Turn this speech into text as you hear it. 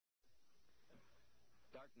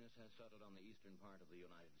Darkness has settled on the eastern part of the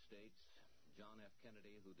United States. John F.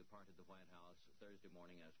 Kennedy, who departed the White House Thursday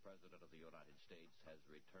morning as President of the United States, has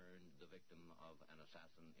returned the victim of an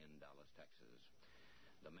assassin in Dallas, Texas.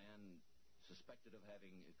 The man suspected of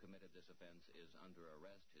having committed this offense is under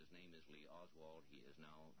arrest. His name is Lee Oswald. He is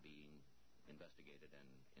now being investigated and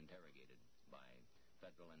interrogated by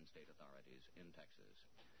federal and state authorities in Texas.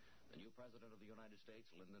 The new President of the United States,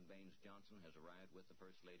 Lyndon Baines Johnson, has arrived with the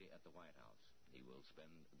First Lady at the White House. He will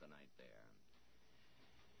spend the night there.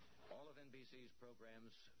 All of NBC's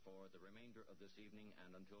programs for the remainder of this evening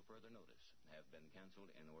and until further notice have been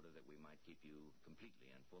canceled in order that we might keep you completely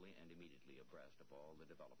and fully and immediately abreast of all the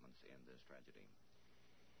developments in this tragedy.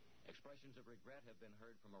 Expressions of regret have been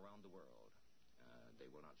heard from around the world. They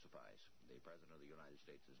will not suffice. The President of the United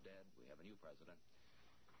States is dead. We have a new president.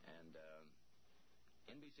 And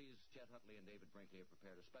NBC's Chet Huntley and David Brinkley have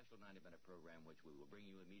prepared a special 90-minute program which we will bring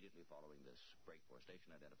you immediately following this break for station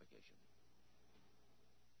identification.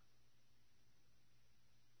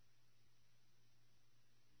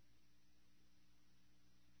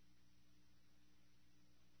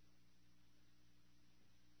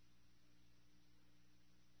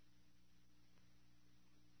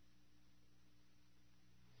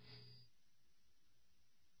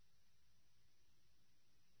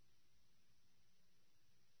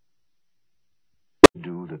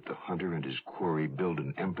 Do that the hunter and his quarry build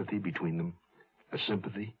an empathy between them, a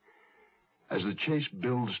sympathy? As the chase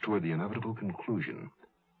builds toward the inevitable conclusion,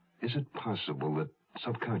 is it possible that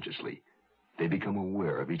subconsciously they become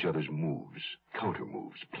aware of each other's moves,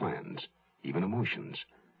 counter-moves, plans, even emotions?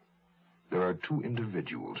 There are two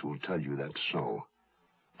individuals who will tell you that's so,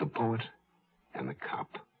 the poet and the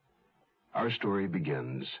cop. Our story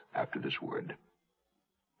begins after this word.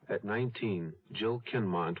 At 19, Jill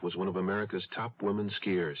Kinmont was one of America's top women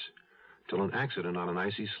skiers, till an accident on an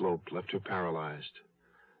icy slope left her paralyzed.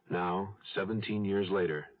 Now, 17 years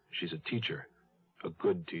later, she's a teacher, a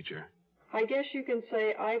good teacher. I guess you can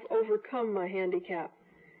say I've overcome my handicap,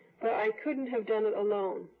 but I couldn't have done it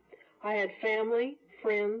alone. I had family,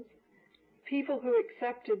 friends, people who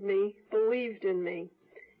accepted me, believed in me,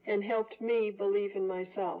 and helped me believe in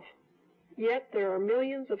myself. Yet there are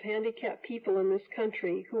millions of handicapped people in this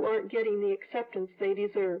country who aren't getting the acceptance they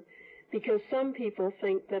deserve because some people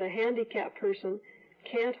think that a handicapped person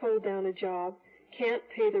can't hold down a job, can't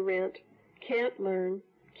pay the rent, can't learn,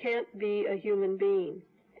 can't be a human being.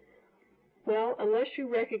 Well, unless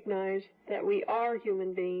you recognize that we are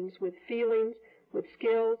human beings with feelings, with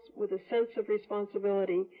skills, with a sense of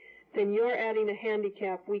responsibility, then you're adding a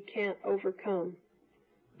handicap we can't overcome.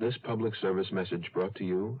 This public service message brought to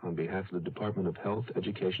you on behalf of the Department of Health,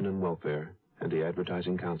 Education, and Welfare and the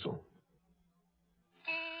Advertising Council.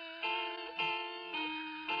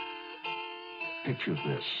 Picture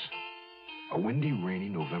this. A windy, rainy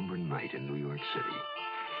November night in New York City.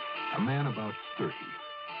 A man about 30,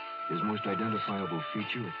 his most identifiable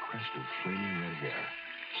feature a crest of flaming red hair,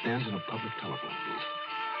 stands in a public telephone booth.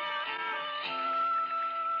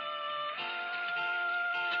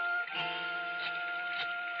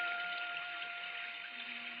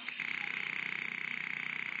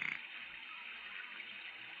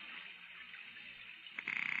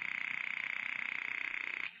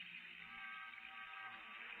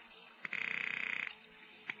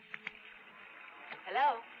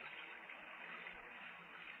 Hello?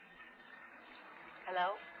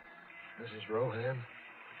 Hello? Mrs. Rohan?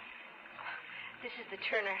 This is the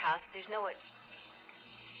Turner house. There's no one.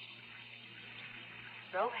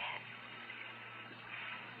 Rohan?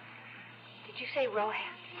 Did you say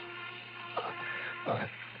Rohan?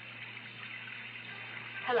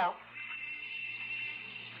 Hello?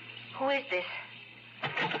 Who is this?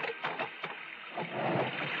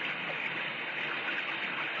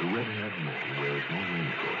 The red-haired man wears no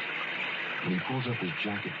raincoat. When he pulls up his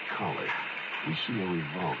jacket collar, we see a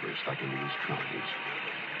revolver stuck into his trousers.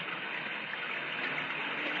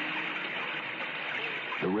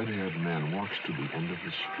 The red-haired man walks to the end of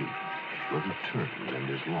the street, where he turns and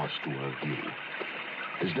is lost to our view.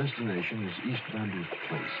 His destination is East Vanders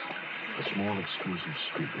Place, a small exclusive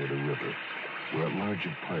street near the river, where large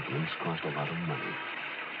apartments cost a lot of money.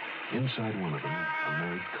 Inside one of them, a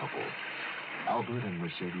married couple, Albert and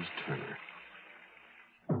Mercedes Turner.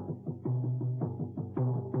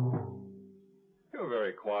 You're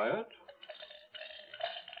very quiet.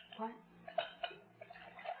 What?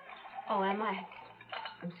 Oh, am I?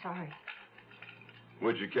 I'm sorry.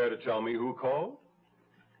 Would you care to tell me who called?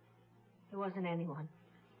 There wasn't anyone.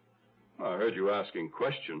 I heard you asking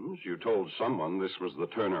questions. You told someone this was the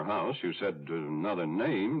Turner house. You said another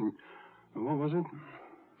name. What was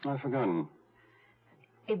it? I've forgotten.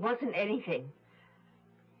 It wasn't anything.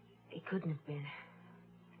 It couldn't have been.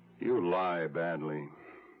 You lie badly.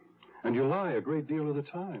 And you lie a great deal of the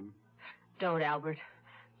time. Don't, Albert.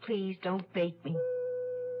 Please don't bait me.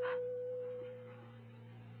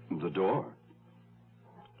 The door?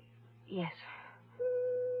 Yes.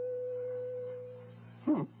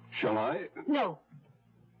 Shall I? No.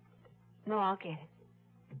 No, I'll get it.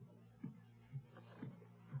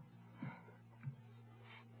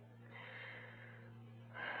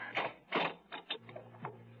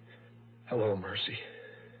 Hello, Mercy.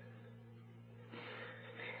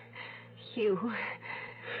 Hugh.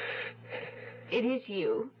 It is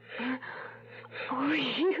you. Oh,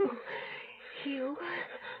 Hugh. Hugh.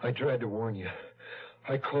 I tried to warn you.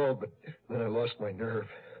 I called, but then I lost my nerve.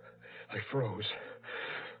 I froze.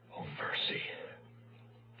 Oh, Mercy.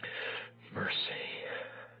 Mercy.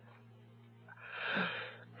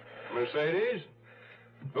 Mercedes?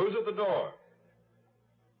 Who's at the door?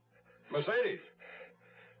 Mercedes?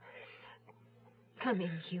 Come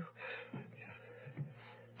in, Hugh.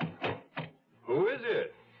 Who is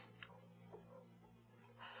it?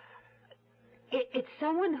 It's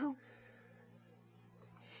someone who...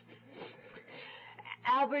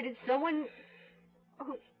 Albert, it's someone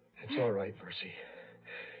who... It's all right, Mercy.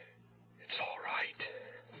 It's all right.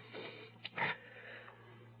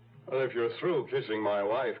 Well, if you're through kissing my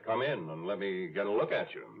wife, come in and let me get a look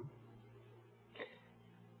at you.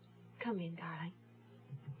 Come in, darling.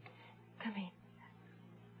 Come in.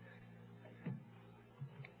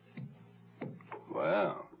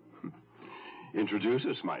 Well, introduce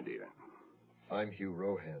us, my dear. I'm Hugh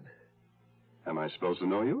Rohan. Am I supposed to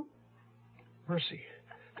know you? Mercy,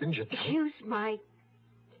 didn't you tell me? Hugh's my...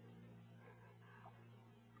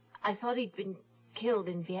 I thought he'd been killed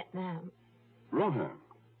in Vietnam. Rohan.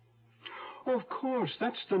 Oh, of course.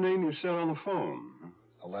 That's the name you said on the phone.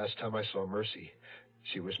 The last time I saw Mercy,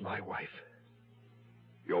 she was my wife.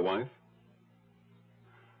 Your wife?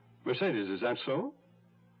 Mercedes, is that so?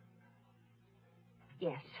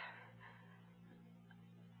 Yes.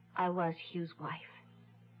 I was Hugh's wife.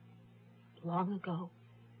 Long ago.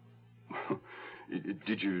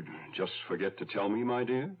 Did you just forget to tell me, my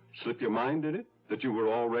dear? Slip your mind, did it? That you were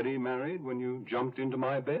already married when you jumped into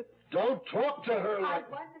my bed? Don't talk to her I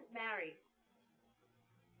like... wasn't married.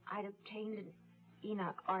 I'd obtained an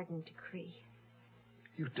Enoch Arden decree.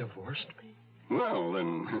 You divorced me? Well,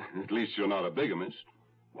 then, at least you're not a bigamist.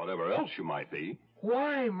 Whatever else you might be.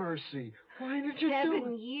 Why, Mercy? Why did you do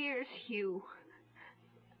 7 years, Hugh.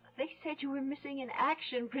 They said you were missing in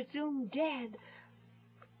action, presumed dead.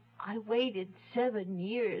 I waited 7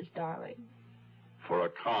 years, darling. For a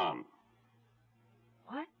con.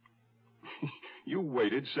 What? You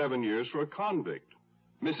waited 7 years for a convict.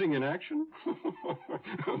 Missing in action?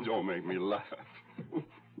 Don't make me laugh.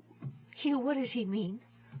 Hugh, what does he mean?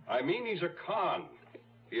 I mean he's a con.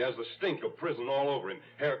 He has the stink of prison all over him.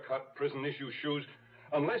 Haircut, prison-issue shoes.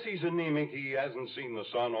 Unless he's anemic, he hasn't seen the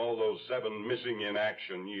sun all those 7 missing in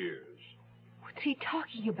action years. What's he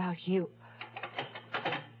talking about, Hugh?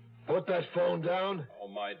 Put that phone down. Oh,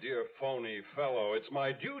 my dear phony fellow, it's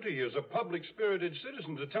my duty as a public-spirited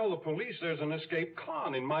citizen to tell the police there's an escaped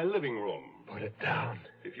con in my living room. Put it down.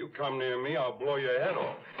 If you come near me, I'll blow your head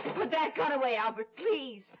off. Put that gun away, Albert,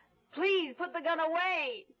 please. Please, put the gun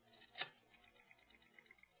away.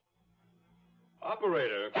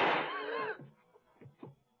 Operator.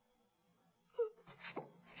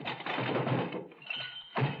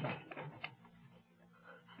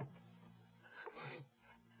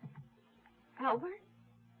 Albert?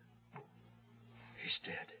 He's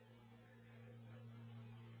dead.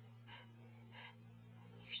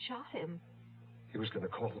 You shot him. He was going to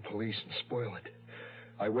call the police and spoil it.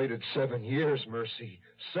 I waited 7 years, Mercy.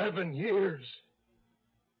 7 years.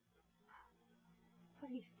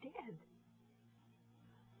 But he's dead.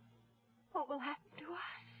 What will happen to us?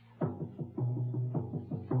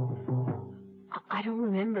 I don't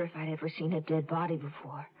remember if I'd ever seen a dead body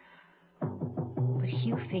before. But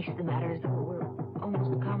Hugh faced the matter as though it were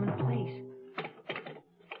almost commonplace.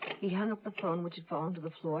 He hung up the phone, which had fallen to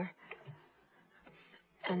the floor,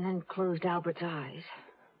 and then closed Albert's eyes.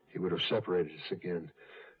 He would have separated us again.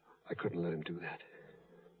 I couldn't let him do that.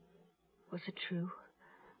 Was it true?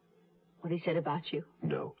 What he said about you?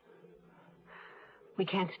 No. We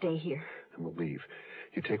can't stay here. And we'll leave.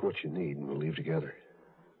 You take what you need, and we'll leave together.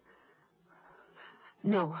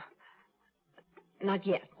 No. Not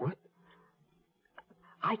yet. What?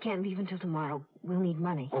 I can't leave until tomorrow. We'll need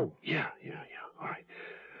money. Oh, yeah. All right.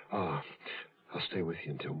 I'll stay with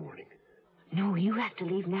you until morning. No, you have to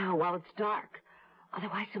leave now while it's dark.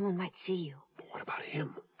 Otherwise, someone might see you. What about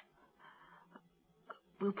him?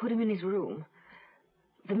 We'll put him in his room.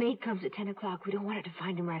 The maid comes at 10 o'clock. We don't want her to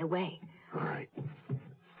find him right away. All right.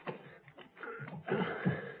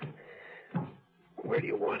 Where do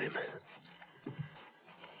you want him?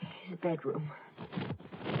 His bedroom.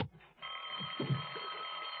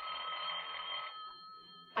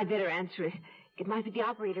 I better answer it. It might be the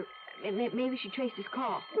operator. Maybe she traced his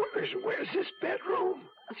call. Where's this bedroom?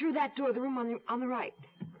 Through that door, the room on the right.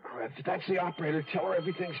 Oh, if that's the operator, tell her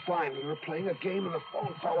everything's fine. We were playing a game and the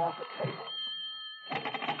phone fell off the table.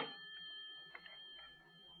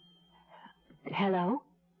 Hello?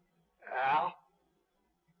 Al?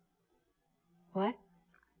 What?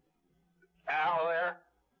 Al there?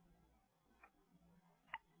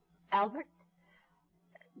 Albert?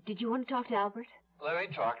 Did you want to talk to Albert? Let me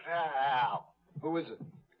talk to Al. Who is it?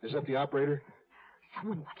 Is that the operator?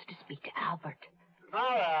 Someone wants to speak to Albert.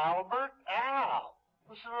 Not Albert, Al.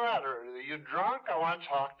 What's the matter? Are you drunk? I want to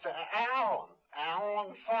talk to Alan.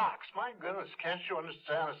 Alan Fox. My goodness, can't you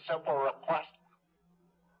understand a simple request?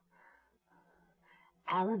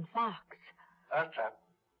 Alan Fox. That's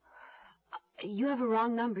it. You have a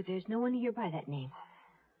wrong number. There's no one here by that name.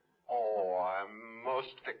 Oh, I'm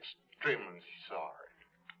most extremely sorry.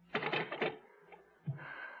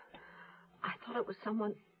 I thought it was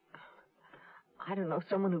someone... I don't know,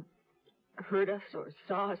 someone who heard us or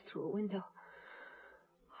saw us through a window.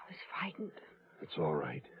 I was frightened. It's all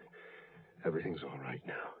right. Everything's all right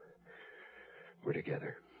now. We're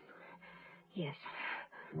together. Yes.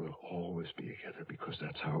 We'll always be together because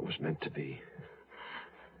that's how it was meant to be.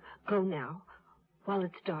 Go now, while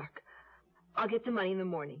it's dark. I'll get the money in the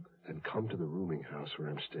morning. Then come to the rooming house where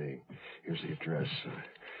I'm staying. Here's the address.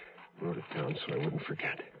 I wrote it down so I wouldn't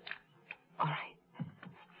forget. All right.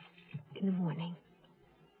 In the morning.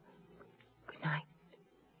 Good night.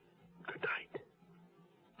 Good night.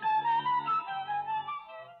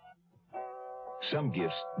 Some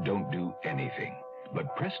gifts don't do anything,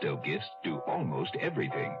 but Presto gifts do almost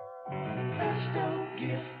everything. Presto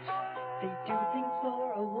gifts, they do things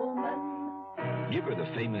for a woman. Give her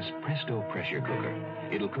the famous Presto pressure cooker.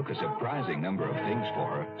 It'll cook a surprising number of things for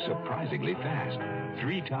her, surprisingly fast.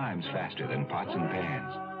 3 times faster than pots and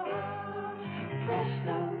pans.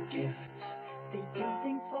 Presto gifts, they do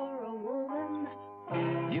things for a woman.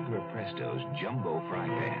 Give her Presto's jumbo fry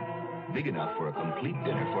pan, big enough for a complete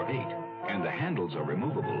dinner for 8. And the handles are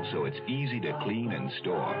removable, so it's easy to clean and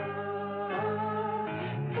store.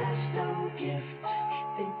 Presto gifts,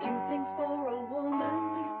 they do things for a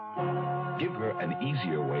woman. Give her an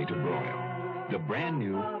easier way to broil. The brand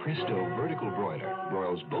new Presto vertical broiler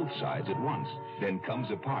broils both sides at once, then comes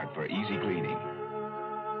apart for easy cleaning.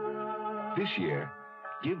 This year,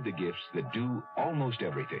 give the gifts that do almost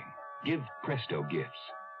everything. Give Presto gifts.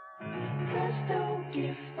 Presto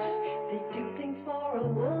gifts, they do things for a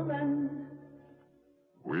woman.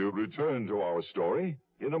 We'll return to our story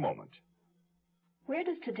in a moment. Where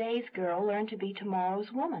does today's girl learn to be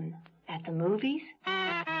tomorrow's woman? At the movies?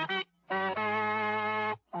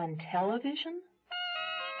 On television?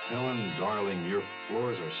 Helen, darling, your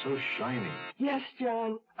floors are so shiny. Yes,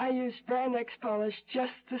 John. I used Brandex polish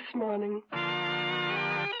just this morning.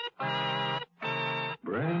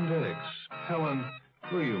 Brandex. Helen,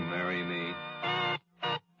 will you marry me?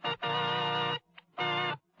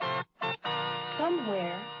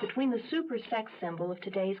 Somewhere between the super sex symbol of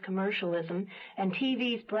today's commercialism and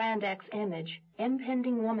TV's Brandex image,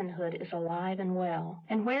 impending womanhood is alive and well.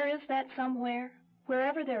 And where is that somewhere?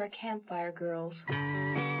 Wherever there are campfire girls.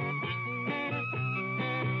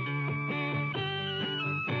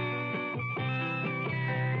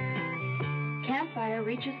 Campfire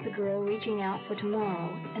reaches the girl reaching out for tomorrow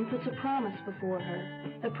and puts a promise before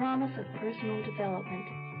her. The promise of personal development,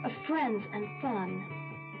 of friends and fun.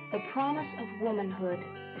 The promise of womanhood.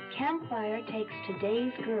 Campfire takes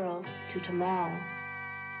today's girl to tomorrow.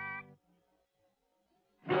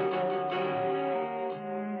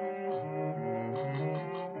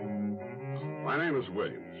 My name is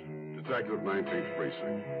Williams, detective 19th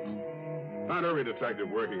Precinct. Not every detective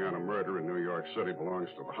working on a murder in New York City belongs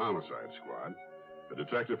to the homicide squad. A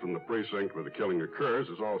detective from the precinct where the killing occurs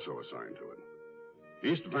is also assigned to it.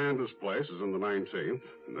 East Vanda's place is in the 19th,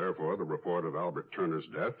 and therefore the report of Albert Turner's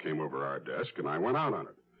death came over our desk, and I went out on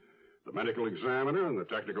it. The medical examiner and the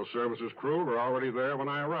technical services crew were already there when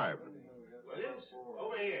I arrived. Williams,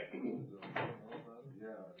 over here.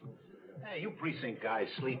 Hey, you precinct guys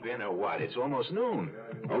sleep in or what? It's almost noon.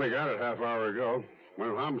 Only got it half hour ago.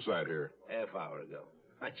 Went homicide here. Half hour ago.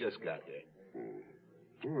 I just got there.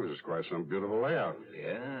 Oh, this is quite some beautiful layout.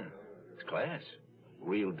 Yeah, it's class.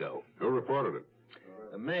 Real dough. Who reported it?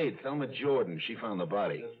 The maid, Thelma Jordan. She found the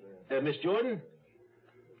body. Miss Jordan?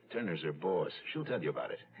 Turner's her boss. She'll tell you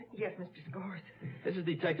about it. Yes, Mr. Scores. This is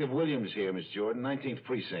Detective Williams here, Miss Jordan, 19th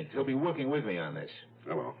Precinct. He'll be working with me on this.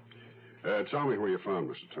 Hello. Tell me where you found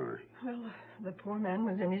Mr. Turner. Well, the poor man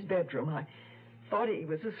was in his bedroom. I thought he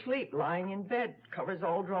was asleep, lying in bed, covers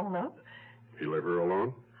all drawn up. He live here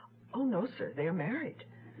alone? Oh, no, sir. They're married.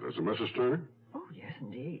 There's a Mrs. Turner? Oh, yes,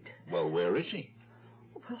 indeed. Well, where is she?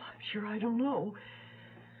 Well, I'm sure I don't know.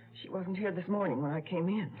 She wasn't here this morning when I came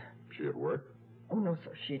in. She at work? Oh, no,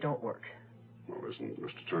 sir. She don't work. Well, isn't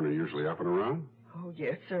Mr. Turner usually up and around? Oh,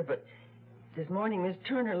 yes, sir, but this morning Miss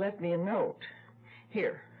Turner left me a note.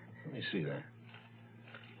 Here. Let me see that.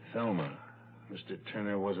 Thelma, Mr.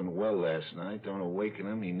 Turner wasn't well last night. Don't awaken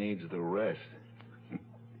him. He needs the rest.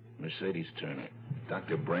 Mercedes Turner.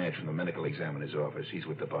 Dr. Branch from the medical examiner's office. He's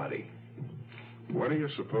with the body. What do you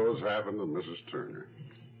suppose happened to Mrs. Turner?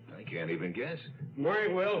 I can't even guess.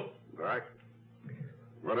 Morning, Will. Doc?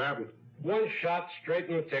 What happened? One shot straight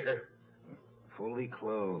in the ticker. Fully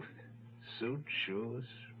clothed. Suit, shoes,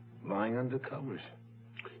 lying under covers.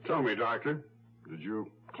 Tell me, Doctor, did you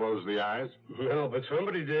close the eyes? No, but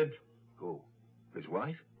somebody did. Who? His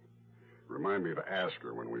wife? Remind me to ask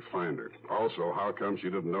her when we find her. Also, how come she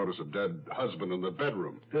didn't notice a dead husband in the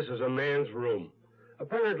bedroom? This is a man's room.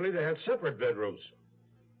 Apparently, they had separate bedrooms.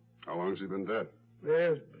 How long's he been dead?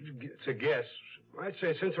 It's a guess. I'd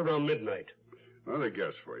say since around midnight. Another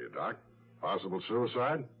guess for you, Doc. Possible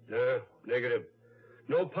suicide? Negative.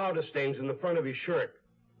 No powder stains in the front of his shirt.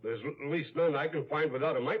 There's at least none I can find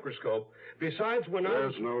without a microscope. Besides,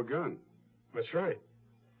 There's no gun. That's right.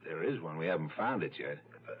 There is one. We haven't found it yet.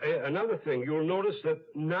 Another thing, you'll notice that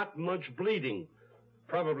not much bleeding.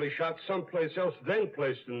 Probably shot someplace else, then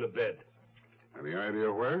placed in the bed. Any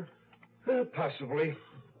idea where? Possibly.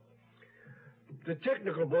 The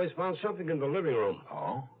technical boys found something in the living room.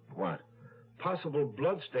 Oh? What? Possible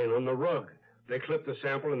blood stain on the rug. They clipped the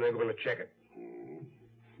sample and they're going to check it.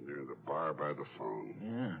 Near the bar by the phone.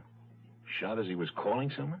 Yeah. Shot as he was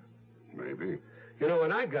calling someone? Maybe. You know,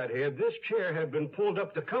 when I got here, this chair had been pulled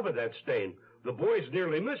up to cover that stain. The boys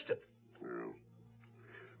nearly missed it. Yeah.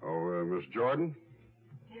 Oh, Miss Jordan?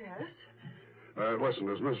 Yes? Listen,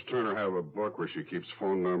 does Miss Turner have a book where she keeps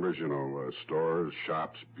phone numbers, stores,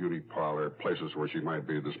 shops, beauty parlor, places where she might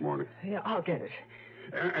be this morning? Yeah, I'll get it.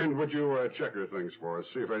 And would you check her things for us,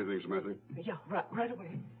 see if anything's missing? Yeah, right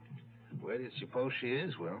away. Where do you suppose she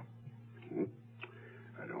is, Will?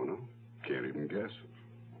 I don't know. Can't even guess.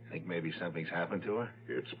 Think maybe something's happened to her?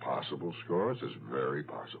 It's possible, Scores. It's very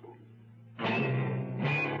possible.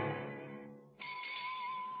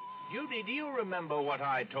 Judy, do you remember what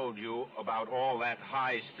I told you about all that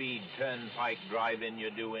high-speed turnpike driving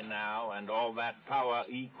you're doing now and all that power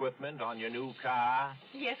equipment on your new car?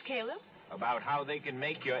 Yes, Caleb? About how they can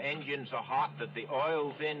make your engine so hot that the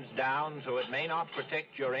oil thins down so it may not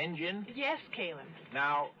protect your engine? Yes, Caleb.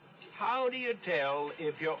 Now, how do you tell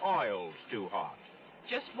if your oil's too hot?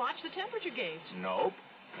 Just watch the temperature gauge. Nope.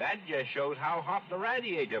 That just shows how hot the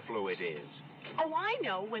radiator fluid is. Oh, I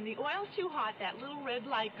know. When the oil's too hot, that little red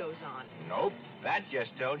light goes on. Nope. That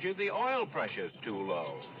just tells you the oil pressure's too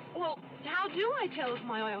low. Well, how do I tell if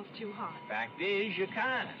my oil's too hot? Fact is, you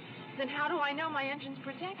can't. Then how do I know my engine's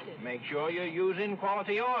protected? Make sure you're using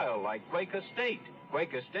quality oil like Quaker State.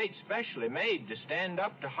 Quaker State's specially made to stand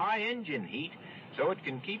up to high engine heat so it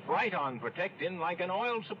can keep right on protecting like an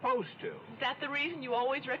oil's supposed to. Is that the reason you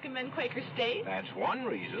always recommend Quaker State? That's one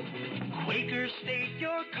reason. Quaker State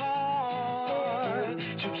your car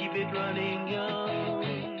to keep it running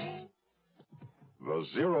young. The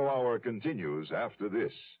Zero Hour continues after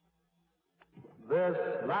this. This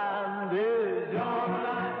land is your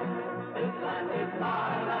land. This land is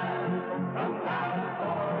my land. From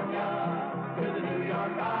California to the New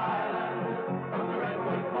York Island. From the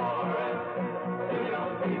Redwood Forest to the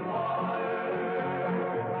ocean water.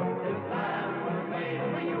 This land was made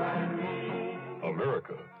for you and me.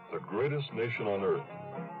 America, the greatest nation on earth.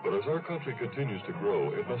 But as our country continues to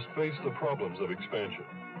grow, it must face the problems of expansion,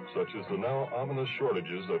 such as the now ominous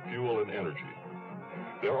shortages of fuel and energy.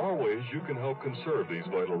 There are ways you can help conserve these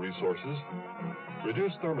vital resources.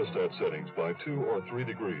 Reduce thermostat settings by 2 or 3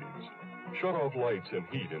 degrees. Shut off lights and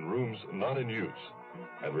heat in rooms not in use.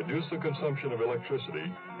 And reduce the consumption of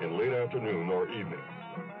electricity in late afternoon or evening.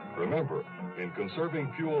 Remember, in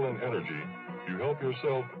conserving fuel and energy, you help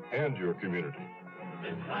yourself and your community.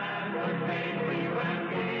 This land was made for you and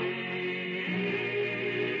me.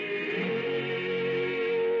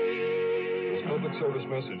 Public service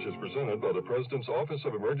message is presented by the President's Office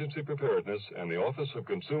of Emergency Preparedness and the Office of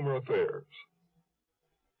Consumer Affairs.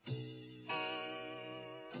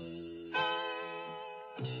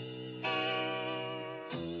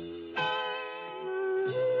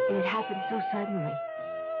 happened so suddenly.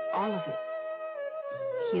 All of it.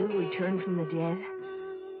 Hugh returned from the dead,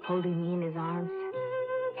 holding me in his arms.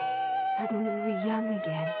 Suddenly we were young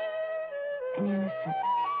again, and innocent.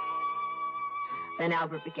 Then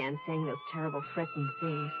Albert began saying those terrible, threatening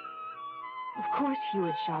things. Of course Hugh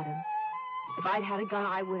had shot him. If I'd had a gun,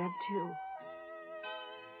 I would have, too.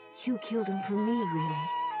 Hugh killed him for me, really.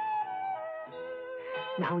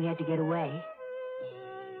 Now we had to get away.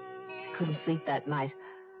 I couldn't sleep that night,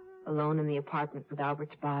 alone in the apartment with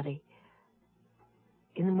Albert's body.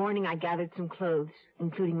 In the morning, I gathered some clothes,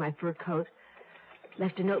 including my fur coat,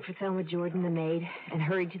 left a note for Thelma Jordan, the maid, and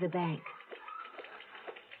hurried to the bank.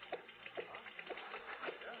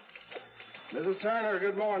 Mrs. Turner,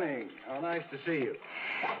 good morning. How nice to see you.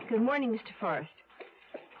 Good morning, Mr. Forrest.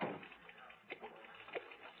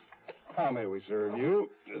 How may we serve you?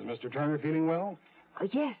 Is Mr. Turner feeling well? Oh,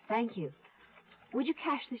 yes, thank you. Would you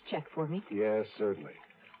cash this check for me? Yes, certainly.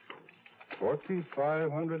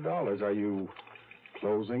 $4,500. Are you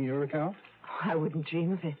closing your account? Oh, I wouldn't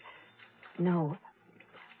dream of it. No.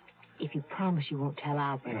 If you promise you won't tell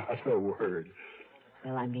Albert. Not a word.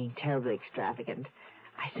 Well, I'm being terribly extravagant.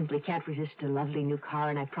 I simply can't resist a lovely new car,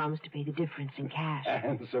 and I promise to pay the difference in cash.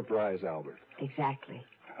 And surprise Albert. Exactly.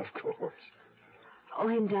 Of course. Oh,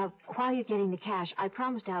 and while you're getting the cash, I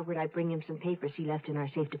promised Albert I'd bring him some papers he left in our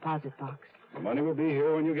safe deposit box. The money will be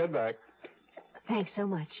here when you get back. Thanks so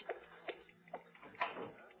much.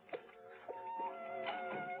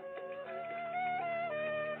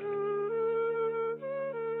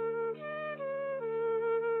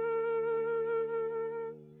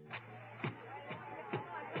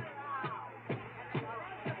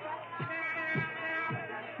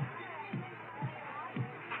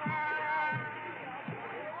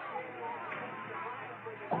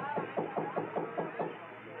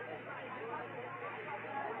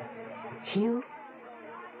 Hugh?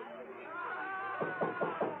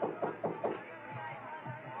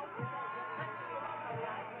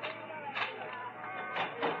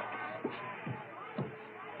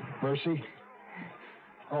 Mercy?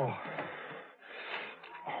 Oh,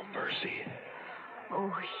 Mercy.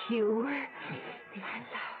 Oh, Hugh. My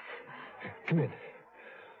love. Come in.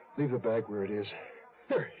 Leave the bag where it is.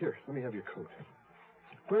 Here, let me have your coat.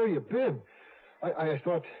 Where have you been? I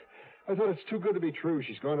thought it's too good to be true.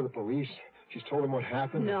 She's gone to the police. She's told them what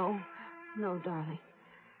happened. No, darling.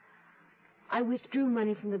 I withdrew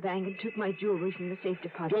money from the bank and took my jewelry from the safe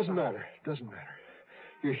deposit. Doesn't matter.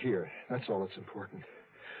 You're here. That's all that's important.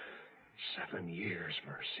 7 years,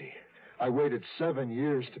 Mercy. I waited 7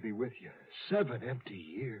 years to be with you. 7 empty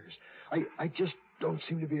years. I just don't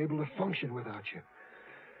seem to be able to function without you.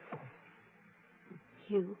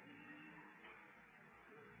 Hugh,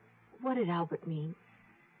 what did Albert mean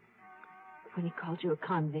when he called you a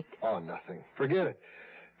convict? Oh, nothing. Forget it.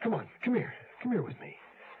 Come on, come here. Come here with me.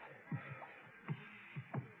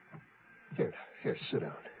 Here, sit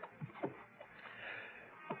down.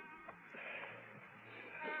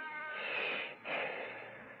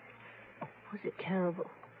 Was it terrible?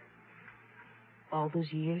 All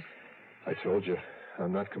those years? I told you,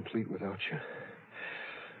 I'm not complete without you.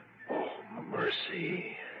 Oh,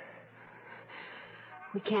 Mercy.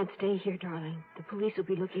 We can't stay here, darling. The police will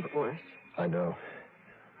be looking for us. I know.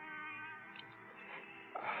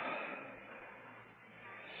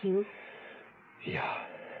 Hugh? Yeah.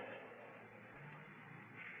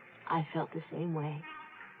 I felt the same way.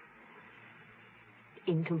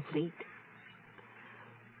 Incomplete.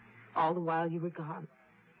 All the while you were gone.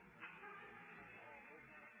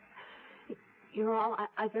 You're all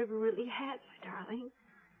I've ever really had, my darling.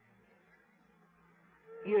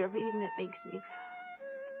 You're everything that makes me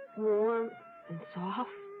warm and soft.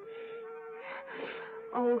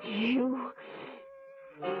 Oh, Hugh.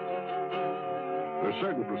 There's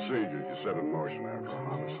certain procedures you set in motion after a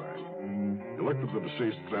homicide. You look for the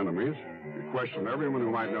deceased's enemies. You question everyone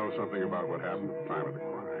who might know something about what happened at the time of the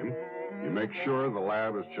crime. You make sure the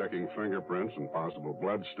lab is checking fingerprints and possible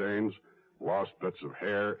blood stains, lost bits of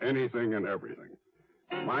hair, anything and everything.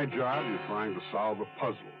 In my job, you're trying to solve a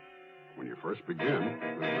puzzle. When you first begin,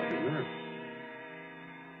 there's nothing there.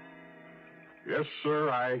 Yes, sir,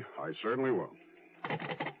 I certainly will.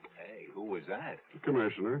 Hey, who was that? The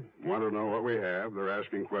commissioner. Want to know what we have. They're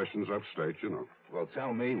asking questions upstate, you know. Well,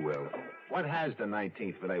 tell me, Will. What has the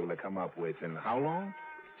 19th been able to come up with, and how long?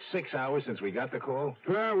 6 hours since we got the call?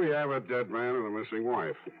 Well, we have a dead man and a missing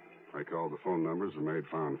wife. I called the phone numbers the maid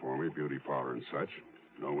found for me, beauty parlor and such.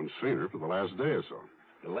 No one's seen her for the last day or so.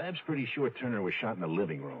 The lab's pretty sure Turner was shot in the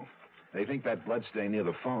living room. They think that bloodstain near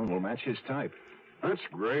the phone will match his type. That's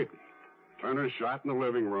great. Turner shot in the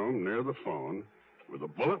living room near the phone With a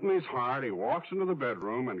bullet in his heart, he walks into the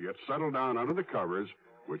bedroom and gets settled down under the covers,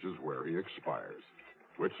 which is where he expires.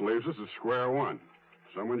 Which leaves us at square one.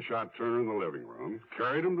 Someone shot Turner in the living room,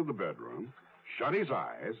 carried him to the bedroom, shut his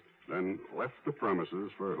eyes, then left the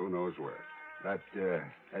premises for who knows where. That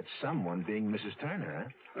someone being Mrs. Turner, huh?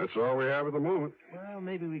 That's all we have at the moment. Well,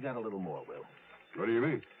 maybe we got a little more, Will. What do you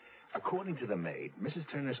mean? According to the maid, Mrs.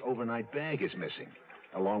 Turner's overnight bag is missing,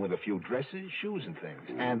 along with a few dresses, shoes, and things,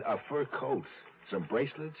 and a fur coat, some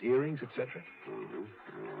bracelets, earrings, etc.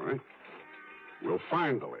 All right. We'll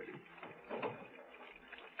find the lady.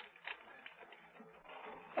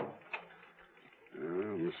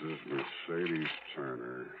 Mrs. Mercedes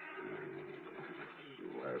Turner.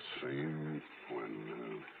 Last seen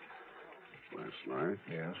when? Last night?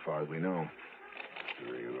 Yeah, as far as we know.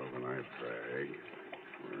 Carrying an overnight bag,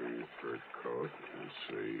 wearing a fur coat. Let's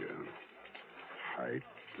see, height.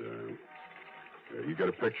 You got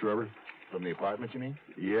a picture of her? From the apartment, you mean?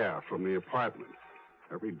 Yeah, from the apartment.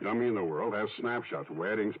 Every dummy in the world has snapshots.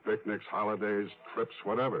 Weddings, picnics, holidays, trips,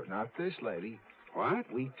 whatever. Not this lady.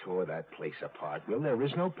 What? We tore that place apart, Will. There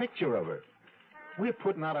is no picture of her. We're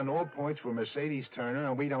putting out on all points for Mercedes Turner,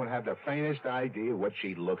 and we don't have the faintest idea what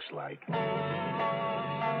she looks like.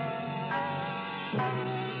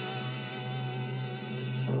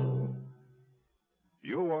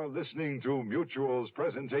 You are listening to Mutual's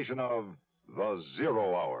presentation of The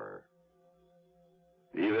Zero Hour.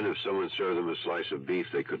 Even if someone served them a slice of beef,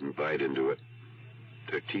 they couldn't bite into it.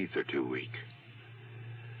 Their teeth are too weak.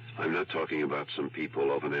 I'm not talking about some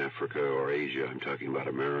people off in Africa or Asia. I'm talking about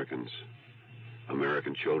Americans.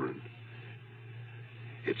 American children.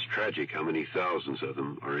 It's tragic how many thousands of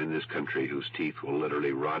them are in this country whose teeth will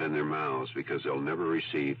literally rot in their mouths because they'll never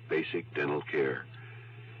receive basic dental care.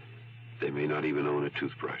 They may not even own a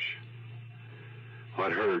toothbrush.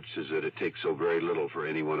 What hurts is that it takes so very little for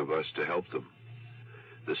any one of us to help them.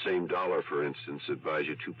 The same dollar, for instance, that buys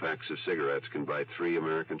you 2 packs of cigarettes can buy 3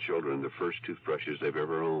 American children the first toothbrushes they've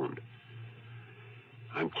ever owned.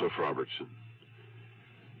 I'm Cliff Robertson.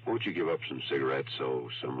 Won't you give up some cigarettes so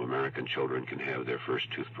some American children can have their first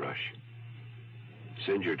toothbrush?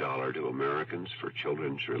 Send your dollar to Americans for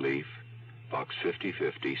Children's Relief, Box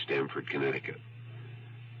 5050, Stamford, Connecticut.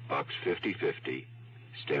 Box 5050,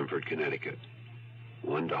 Stamford, Connecticut.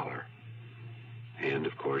 $1. And,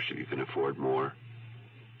 of course, if you can afford more,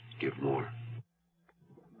 give more.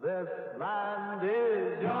 This land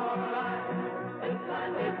is your land. This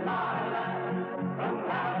land is my land. From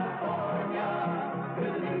California to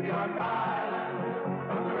the New York Island.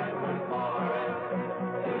 From the redwood forest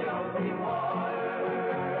to the ocean water.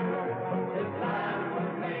 This land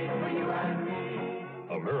was made for you and me.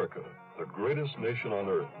 America, the greatest nation on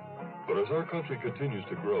earth. But as our country continues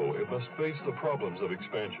to grow, it must face the problems of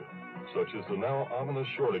expansion, such as the now ominous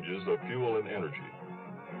shortages of fuel and energy.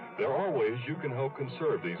 There are ways you can help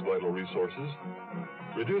conserve these vital resources.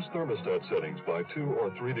 Reduce thermostat settings by 2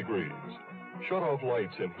 or 3 degrees. Shut off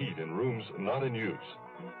lights and heat in rooms not in use.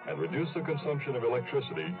 And reduce the consumption of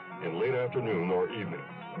electricity in late afternoon or evening.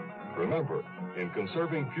 Remember, in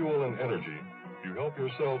conserving fuel and energy, you help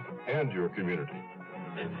yourself and your community.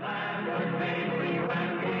 This land was made for you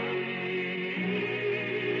and me.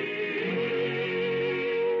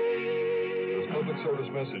 Public service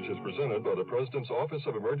message is presented by the President's Office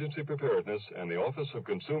of Emergency Preparedness and the Office of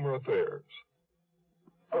Consumer Affairs.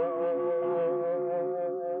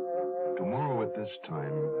 Tomorrow at this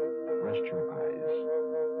time, rest your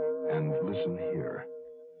eyes and listen here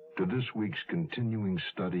to this week's continuing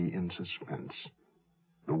study in suspense,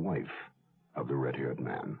 The Wife of the Red-Haired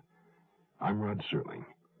Man. I'm Rod Serling.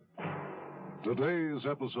 Today's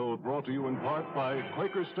episode brought to you in part by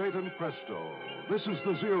Quaker State and Presto. This is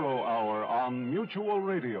the Zero Hour on Mutual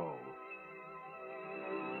Radio.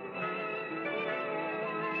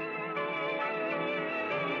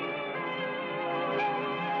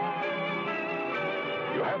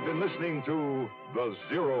 You have been listening to The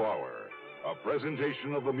Zero Hour, a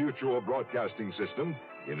presentation of the Mutual Broadcasting System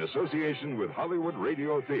in association with Hollywood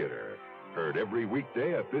Radio Theater, heard every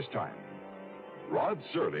weekday at this time. Rod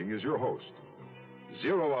Serling is your host.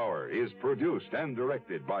 Zero Hour is produced and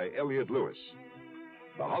directed by Elliott Lewis.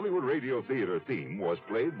 The Hollywood Radio Theater theme was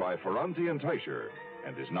played by Ferranti and Teicher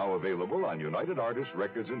and is now available on United Artists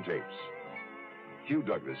Records and Tapes. Hugh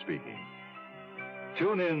Douglas speaking.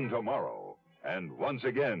 Tune in tomorrow, and once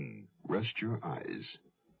again, rest your eyes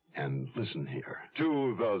and listen here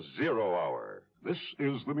to The Zero Hour. This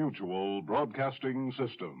is the Mutual Broadcasting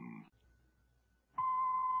System.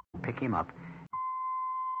 Pick him up.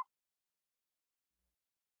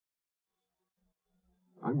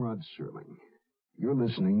 I'm Rod Serling. You're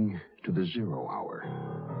listening to The Zero Hour.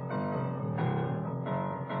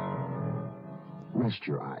 Rest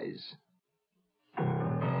your eyes.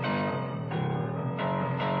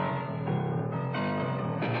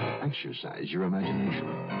 Exercise your imagination.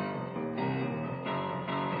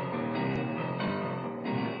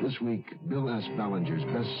 This week, Bill S. Ballinger's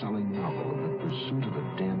best-selling novel, The Pursuit of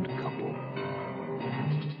a Damned Couple.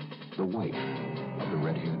 The wife of the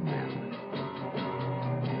red-haired man.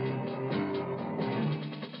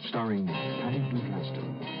 Starring Patty Duke-Aston,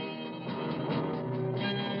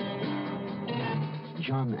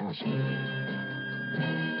 John Astor,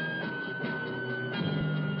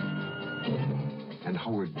 and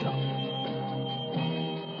Howard Duff.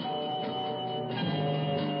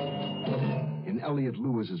 In Elliot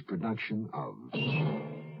Lewis's production of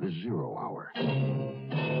The Zero Hour.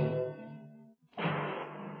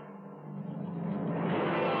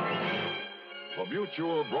 The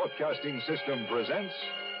Mutual Broadcasting System presents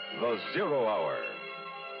The Zero Hour.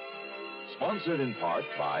 Sponsored in part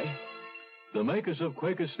by the makers of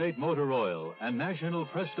Quaker State Motor Oil and National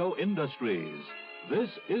Presto Industries. This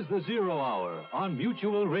is The Zero Hour on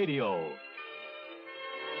Mutual Radio.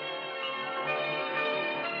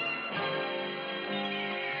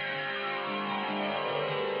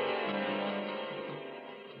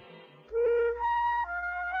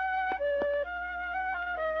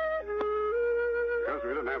 Because we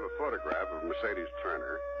didn't have a photograph of Mercedes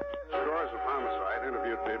Turner, scores of homicide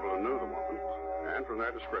interviewed people who knew the woman, and from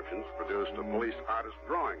their descriptions produced a police artist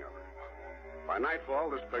drawing of her. By nightfall,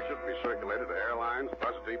 this picture would be circulated to airlines,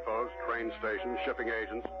 bus depots, train stations, shipping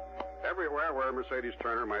agents, everywhere where Mercedes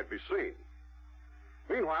Turner might be seen.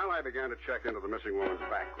 Meanwhile, I began to check into the missing woman's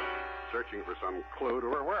background, searching for some clue to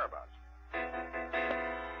her whereabouts.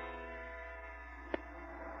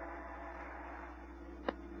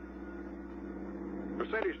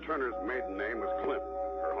 Mercedes Turner's maiden name was Clinton.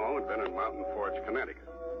 Her home had been in Mountain Forge, Connecticut.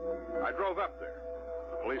 I drove up there.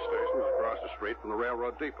 The police station was across the street from the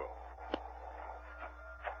railroad depot.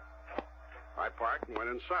 I parked and went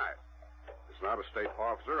inside. As an out-of-state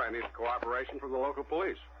officer, I needed cooperation from the local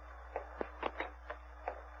police.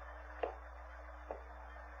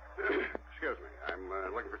 Excuse me. I'm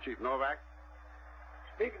looking for Chief Novak.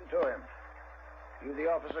 Speaking to him. You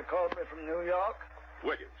the officer called me from New York?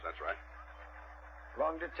 Wiggins, that's right.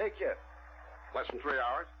 Long did it take you? Less than 3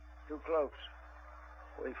 hours. Too close.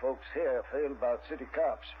 We folks here feel about city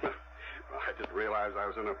cops. Well, I didn't realize I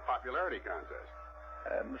was in a popularity contest.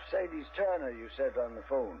 Mercedes Turner, you said on the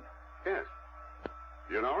phone. Yes.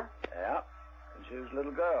 You know her? Yeah. And she was a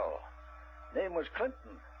little girl. Name was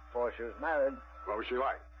Clinton before she was married. What was she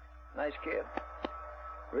like? Nice kid.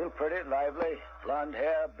 Real pretty, lively, blonde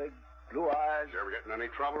hair, big blue eyes. Did you ever get in any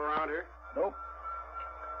trouble around here? Nope.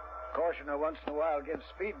 Caution her once in a while against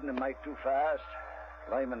speeding a mite too fast.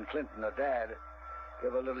 Lyman Clinton, her dad,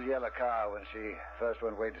 gave her a little yellow car when she first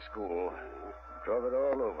went away to school. Drove it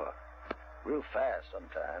all over. Real fast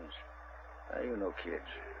sometimes. You know kids.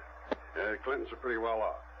 Clintons are pretty well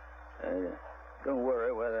off. Don't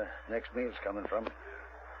worry where the next meal's coming from.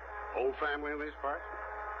 Old family in these parts?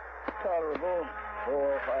 Tolerable. 4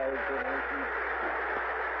 or 5 generations.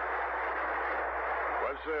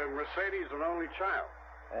 Was Mercedes an only child?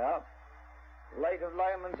 Yeah. Light of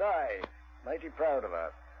Lyman's eye. Mighty proud of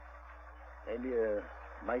her. Maybe a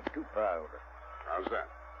mite too proud. How's that?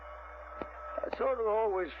 I sort of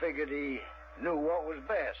always figured he knew what was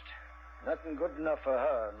best. Nothing good enough for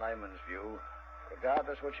her, in Lyman's view,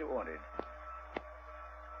 regardless what she wanted.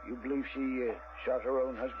 You believe she shot her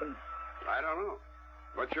own husband? I don't know.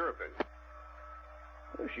 What's your opinion?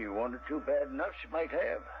 If she wanted to bad enough, she might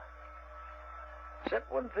have.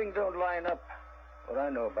 Except one thing don't line up what I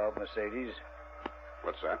know about Mercedes.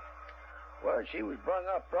 What's that? Well, she was brung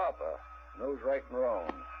up proper. Knows right and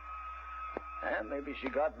wrong. And maybe she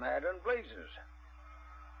got mad in blazes.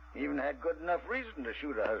 Even had good enough reason to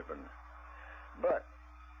shoot her husband. But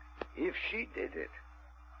if she did it,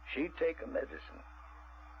 she'd take a medicine.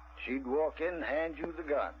 She'd walk in, hand you the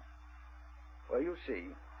gun. Well, you'll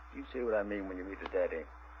see. You'll see what I mean when you meet her daddy.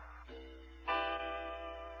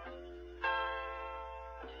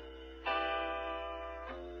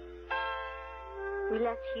 We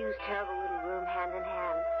left Hugh's terrible little room hand in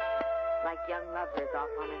hand, like young lovers off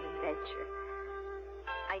on an adventure.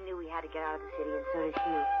 I knew we had to get out of the city, and so did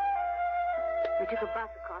Hugh. We took a bus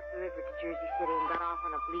across the river to Jersey City and got off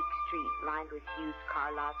on a bleak street lined with huge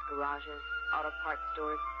car lots, garages, auto parts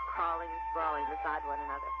stores, crawling and sprawling beside one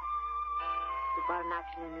another. We bought an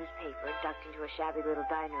afternoon newspaper, ducked into a shabby little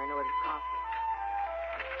diner, and ordered coffee.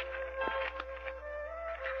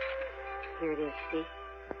 Here it is, see?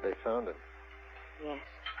 They found it. Yes.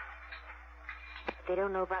 But they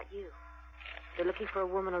don't know about you. They're looking for a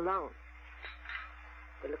woman alone.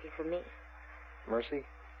 They're looking for me. Mercy,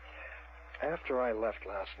 after I left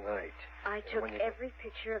last night... I took every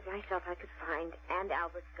picture of myself I could find and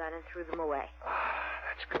Albert's gun and threw them away.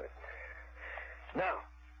 That's good. Now,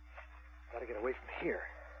 gotta get away from here.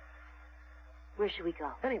 Where should we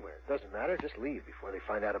go? Anywhere. Doesn't matter. Just leave before they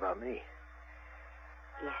find out about me.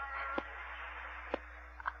 Yes.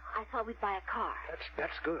 I thought we'd buy a car.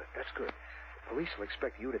 That's good. That's good. The police will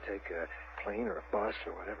expect you to take a plane or a bus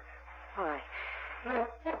or whatever. All right.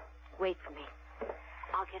 Wait for me.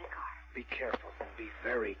 I'll get a car. Be careful. Be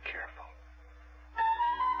very careful.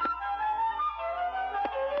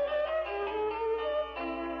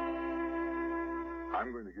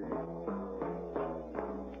 I'm going to give you...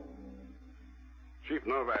 Chief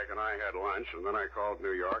Novak and I had lunch, and then I called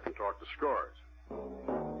New York and talked to Scores.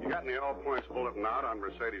 He got me all points bulletin out on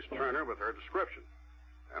Mercedes Turner with her description,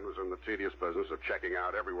 and was in the tedious business of checking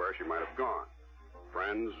out everywhere she might have gone.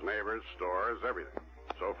 Friends, neighbors, stores, everything.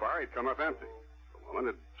 So far, he'd come up empty. The woman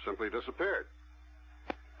had simply disappeared.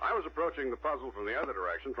 I was approaching the puzzle from the other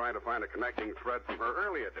direction, trying to find a connecting thread from her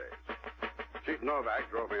earlier days. Chief Novak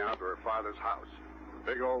drove me out to her father's house. A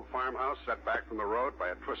big old farmhouse set back from the road by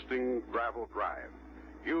a twisting gravel drive.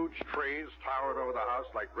 Huge trees towered over the house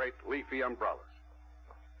like great leafy umbrellas.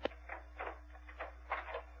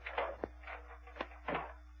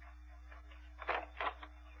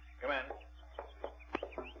 Come in.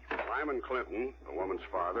 Lyman Clinton, the woman's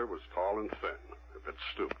father, was tall and thin, a bit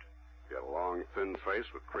stooped. He had a long, thin face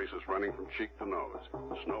with creases running from cheek to nose,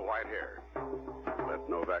 snow-white hair. He led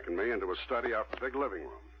Novak and me into a study off the big living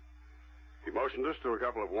room. He motioned us to a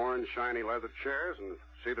couple of worn, shiny leather chairs and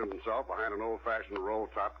seated himself behind an old-fashioned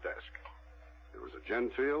roll-top desk. It was a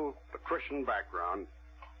genteel, patrician background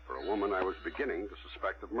for a woman I was beginning to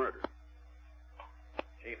suspect of murder.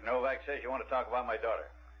 Chief Novak says you want to talk about my daughter.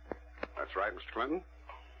 That's right, Mr. Clinton.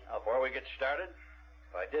 Now, before we get started,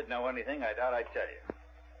 if I did know anything, I doubt I'd tell you.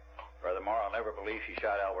 Furthermore, I'll never believe she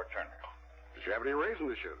shot Albert Turner. Did she have any reason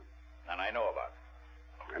to shoot him? None I know about.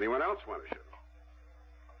 Anyone else want to shoot him?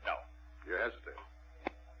 No. You hesitate.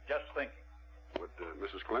 Just thinking. Would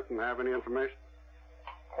Mrs. Clinton have any information?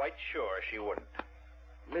 Quite sure she wouldn't.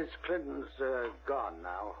 Miss Clinton's gone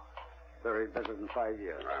now. Buried better than 5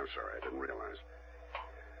 years. I'm sorry, I didn't realize.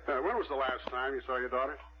 When was the last time you saw your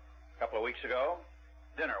daughter? A couple of weeks ago.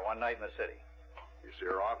 Dinner one night in the city. You see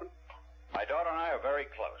her often? My daughter and I are very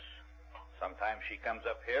close. Sometimes she comes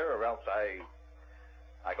up here, or else I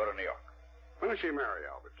go to New York. When did she marry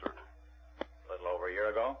Albert Turner? A little over a year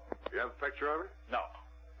ago. Do you have a picture of her? No.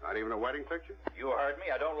 Not even a wedding picture? You heard me.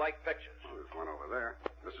 I don't like pictures. Well, there's one over there.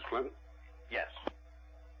 Mrs. Clinton? Yes.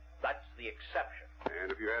 That's the exception.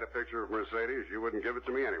 And if you had a picture of Mercedes, you wouldn't give it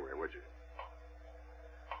to me anyway, would you?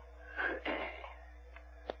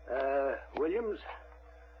 Williams,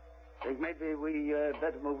 I think maybe we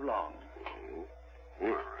better move along. All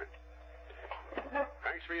right.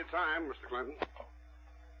 Thanks for your time, Mr. Clinton.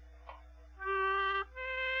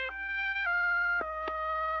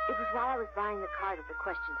 It was while I was buying the car that the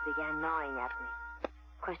questions began gnawing at me.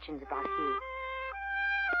 Questions about Hugh.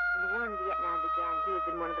 When the war in Vietnam began, Hugh had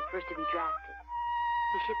been one of the first to be drafted.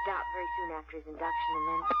 He shipped out very soon after his induction, and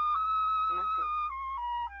then nothing.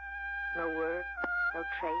 No word, no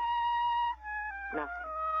trace,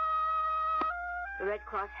 nothing. The Red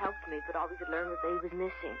Cross helped me, but all we could learn was that he was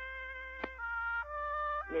missing.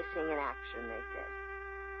 Missing in action, they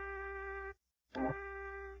said.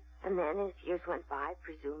 And then, as years went by,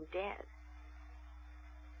 presumed dead.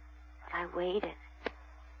 But I waited.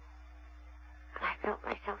 And I felt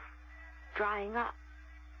myself drying up,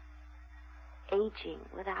 aging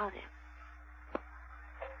without him.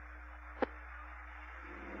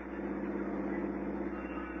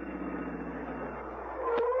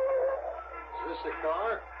 Is this the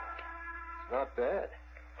car? It's not bad.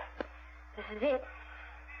 This is it.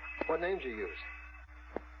 What names you use?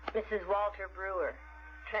 Mrs. Walter Brewer,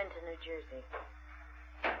 Trenton, New Jersey.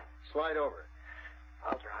 Slide over.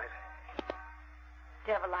 I'll drive.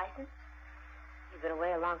 Do you have a license? You've been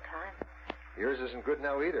away a long time. Yours isn't good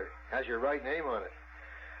now either. Has your right name on it.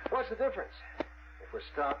 What's the difference? If we're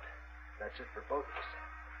stopped, that's it for both of us.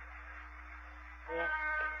 Yes.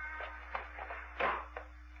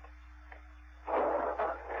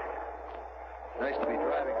 Nice to be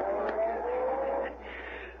driving a car again.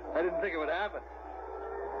 I didn't think it would happen.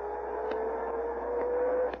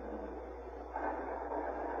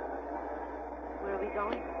 Where are we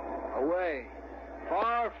going? Away.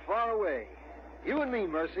 Far, far away. You and me,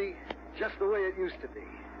 Mercy. Just the way it used to be.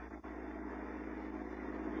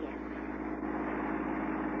 Yes.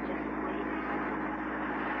 Just the way it used to be.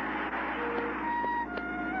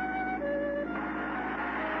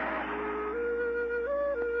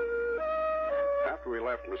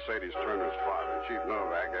 Mercedes Turner's father, Chief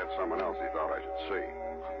Novak had someone else he thought I should see.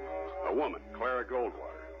 A woman, Clara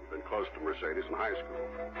Goldwater, who'd been close to Mercedes in high school.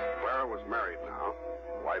 Clara was married now,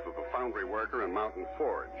 wife of a foundry worker in Mountain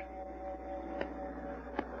Forge.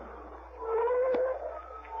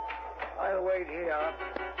 I'll wait here.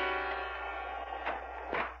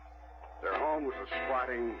 Their home was a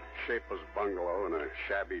squatting, shapeless bungalow in a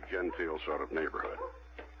shabby, genteel sort of neighborhood.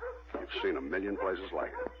 You've seen a million places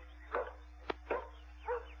like it.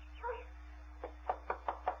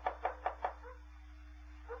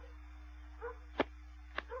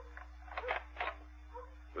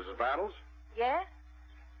 Mrs. Battles? Yes?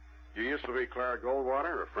 You used to be Clara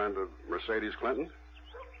Goldwater, a friend of Mercedes Clinton?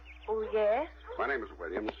 Oh, yes? My name is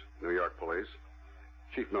Williams, New York Police.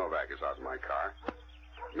 Chief Novak is out in my car.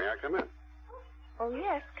 May I come in? Oh,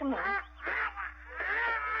 yes, come in.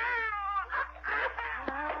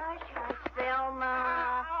 Hush,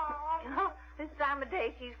 Thelma. Oh, this time of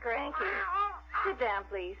day she's cranky. Sit down,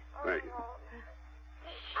 please. Thank you.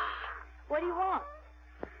 What do you want?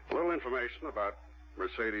 A little information about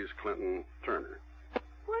Mercedes Clinton Turner.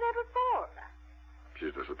 Whatever for?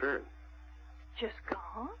 She's disappeared. Just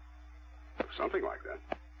gone? Something like that.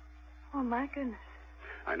 Oh, my goodness.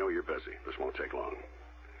 I know you're busy. This won't take long.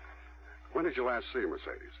 When did you last see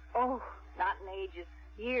Mercedes? Oh, not in ages.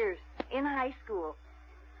 Years. In high school.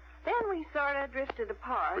 Then we sort of drifted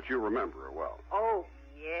apart. But you remember her well. Oh,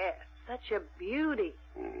 yes. Such a beauty.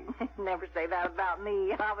 Never say that about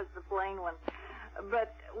me. I was the plain one.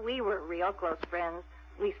 But we were real close friends,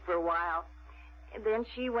 at least for a while. And then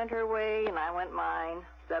she went her way and I went mine.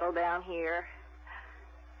 Settled down here.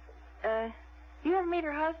 You ever meet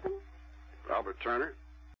her husband? Albert Turner?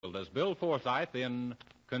 As Bill Forsythe in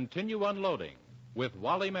Continue Unloading, with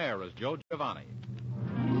Wally Mayer as Joe Giovanni.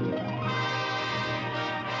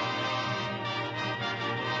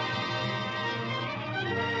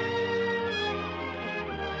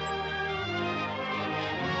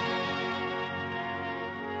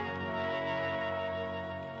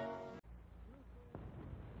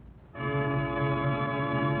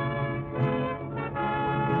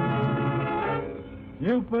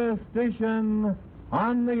 Superstition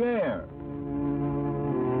on the air.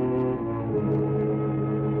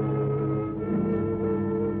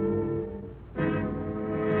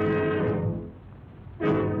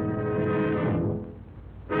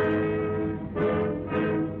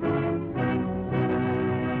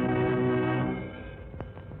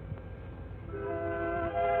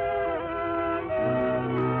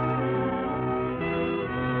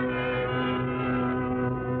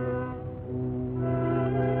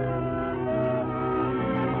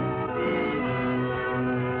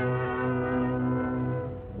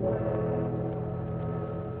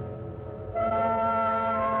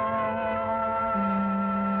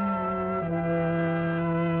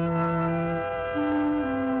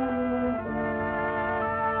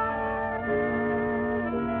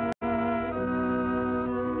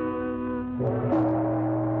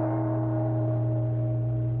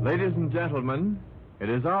 Ladies and gentlemen, it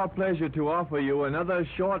is our pleasure to offer you another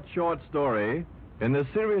short story in the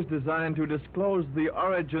series designed to disclose the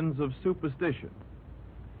origins of superstition.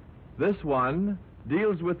 This one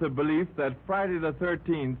deals with the belief that Friday the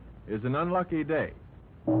 13th is an unlucky day.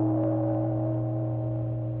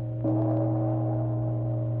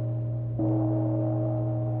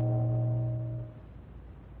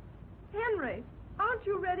 Henry, aren't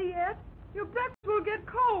you ready yet? Your breakfast will get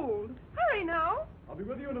cold. Hurry now. I'll be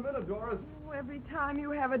with you in a minute, Doris. Oh, every time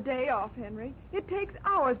you have a day off, Henry, it takes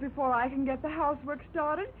hours before I can get the housework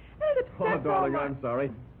started. And it upsets Oh, darling, all my... I'm sorry.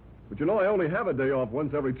 But you know I only have a day off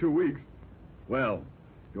once every 2 weeks. Well,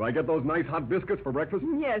 do I get those nice hot biscuits for breakfast?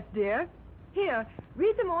 Yes, dear. Here,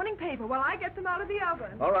 read the morning paper while I get them out of the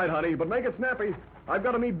oven. All right, honey, but make it snappy. I've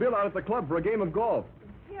got to meet Bill out at the club for a game of golf.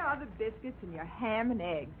 Here are the biscuits and your ham and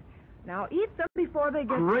eggs. Now eat them before they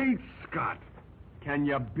get... Great Scott! Can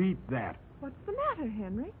you beat that? What's the matter,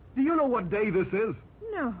 Henry? Do you know what day this is?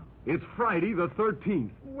 No. It's Friday the 13th.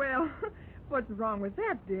 Well, what's wrong with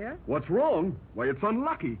that, dear? What's wrong? Why, it's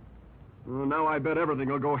unlucky. Well, now I bet everything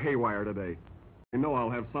will go haywire today. I know I'll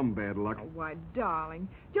have some bad luck. Oh, why, darling,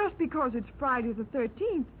 just because it's Friday the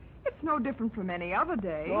 13th, it's no different from any other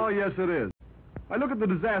day. Oh, yes, it is. I look at the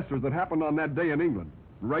disasters that happened on that day in England,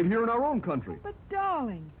 right here in our own country. But,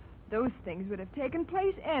 darling, those things would have taken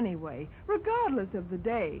place anyway, regardless of the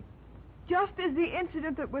day. Just as the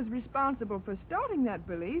incident that was responsible for starting that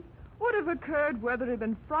belief would have occurred whether it had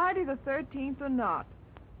been Friday the 13th or not.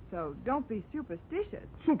 So don't be superstitious.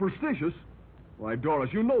 Superstitious? Why,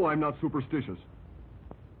 Doris, you know I'm not superstitious.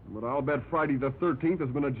 But I'll bet Friday the 13th has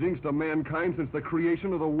been a jinx to mankind since the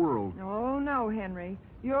creation of the world. Oh, no, Henry.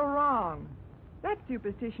 You're wrong. That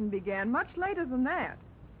superstition began much later than that.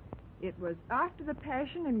 It was after the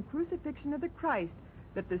passion and crucifixion of the Christ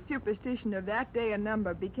that the superstition of that day and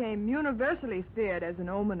number became universally feared as an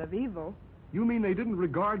omen of evil. You mean they didn't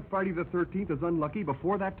regard Friday the 13th as unlucky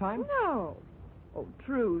before that time? No. Oh,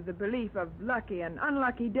 true, the belief of lucky and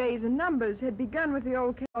unlucky days and numbers had begun with the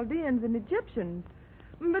old Chaldeans and Egyptians.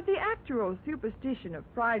 But the actual superstition of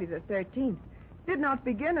Friday the 13th did not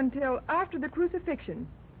begin until after the crucifixion.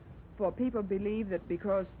 For people believed that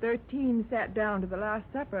because 13 sat down to the Last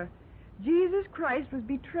Supper, Jesus Christ was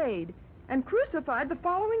betrayed and crucified the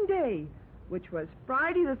following day, which was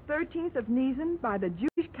Friday the 13th of Nisan by the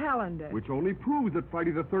Jewish calendar. Which only proves that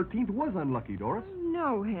Friday the 13th was unlucky, Doris.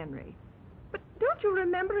 No, Henry. But don't you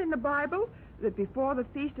remember in the Bible that before the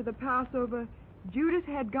feast of the Passover, Judas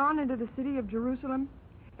had gone into the city of Jerusalem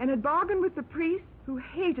and had bargained with the priests who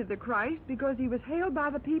hated the Christ because he was hailed by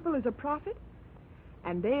the people as a prophet?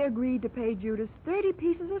 And they agreed to pay Judas 30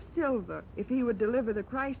 pieces of silver if he would deliver the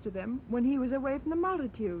Christ to them when he was away from the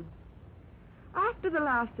multitudes. After the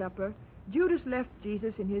Last Supper, Judas left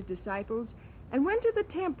Jesus and his disciples and went to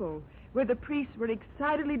the temple where the priests were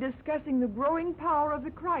excitedly discussing the growing power of the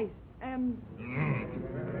Christ and...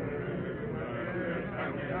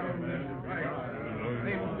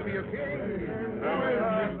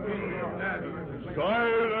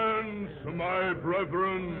 Silence, my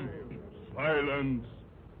brethren, silence.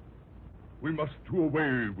 We must do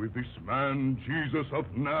away with this man, Jesus of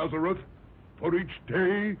Nazareth, for each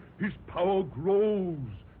day his power grows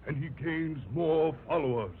and he gains more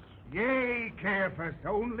followers. Yea, Caiaphas,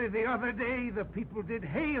 only the other day the people did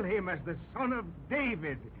hail him as the son of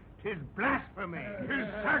David. 'Tis blasphemy. 'Tis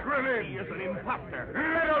sacrilege. He is an impostor.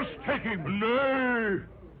 Let us take him. Nay,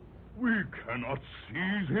 we cannot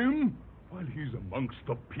seize him while he's amongst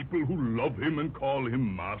the people who love him and call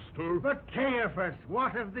him master. But Caiaphas,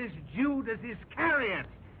 what of this Judas Iscariot,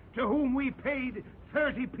 to whom we paid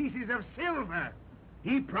 30 pieces of silver?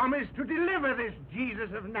 He promised to deliver this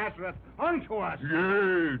Jesus of Nazareth unto us.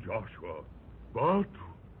 Yea, Joshua, but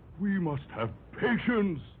we must have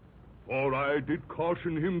patience, for I did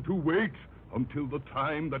caution him to wait until the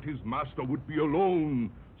time that his master would be alone,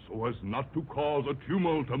 so as not to cause a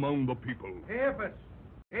tumult among the people.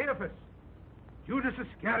 Caiaphas, Judas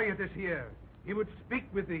Iscariot is here. He would speak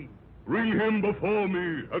with thee. Bring him before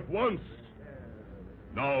me at once.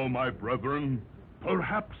 Now, my brethren,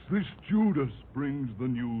 perhaps this Judas brings the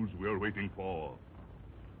news we're waiting for.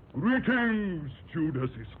 Greetings, Judas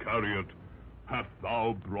Iscariot. Hast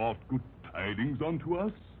thou brought good tidings unto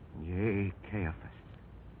us? Yea, Caiaphas.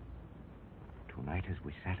 Tonight as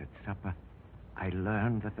we sat at supper, I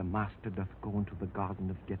learned that the Master doth go into the Garden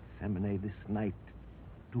of Gethsemane this night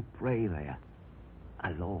to pray there,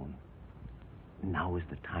 alone. Now is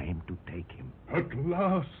the time to take him. At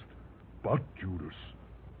last. But, Judas,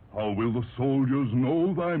 how will the soldiers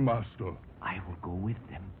know thy master? I will go with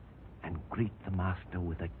them and greet the Master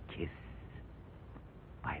with a kiss.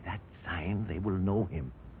 By that sign they will know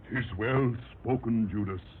him. 'Tis well spoken,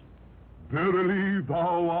 Judas. Verily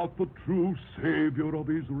thou art the true Savior of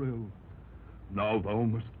Israel. Now thou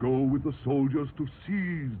must go with the soldiers to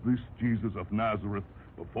seize this Jesus of Nazareth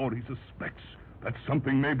before he suspects that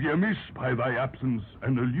something may be amiss by thy absence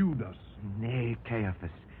and elude us. Nay,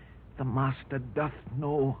 Caiaphas, the Master doth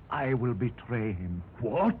know I will betray him.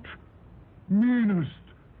 What? Meanest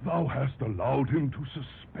thou hast allowed him to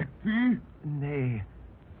suspect thee? Nay,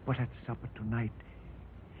 but at supper tonight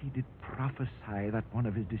he did prophesy that one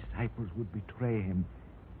of his disciples would betray him.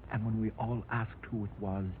 And when we all asked who it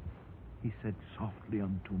was, he said softly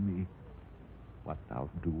unto me, What thou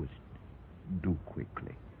doest, do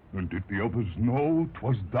quickly. And did the others know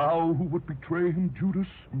 'twas thou who would betray him, Judas?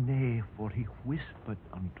 Nay, for he whispered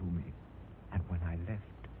unto me. And when I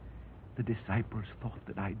left, the disciples thought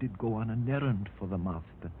that I did go on an errand for the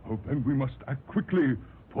Master. Oh, then we must act quickly,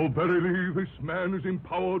 for verily this man is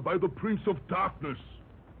empowered by the Prince of Darkness.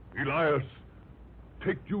 Elias,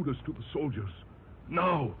 take Judas to the soldiers,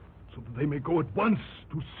 now, so that they may go at once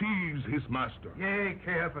to seize his master. Yea,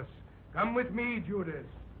 Caiaphas, come with me, Judas.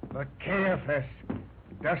 But Caiaphas,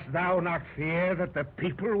 dost thou not fear that the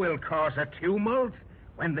people will cause a tumult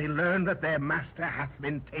when they learn that their master hath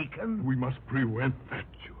been taken? We must prevent that,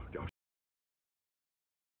 Judas.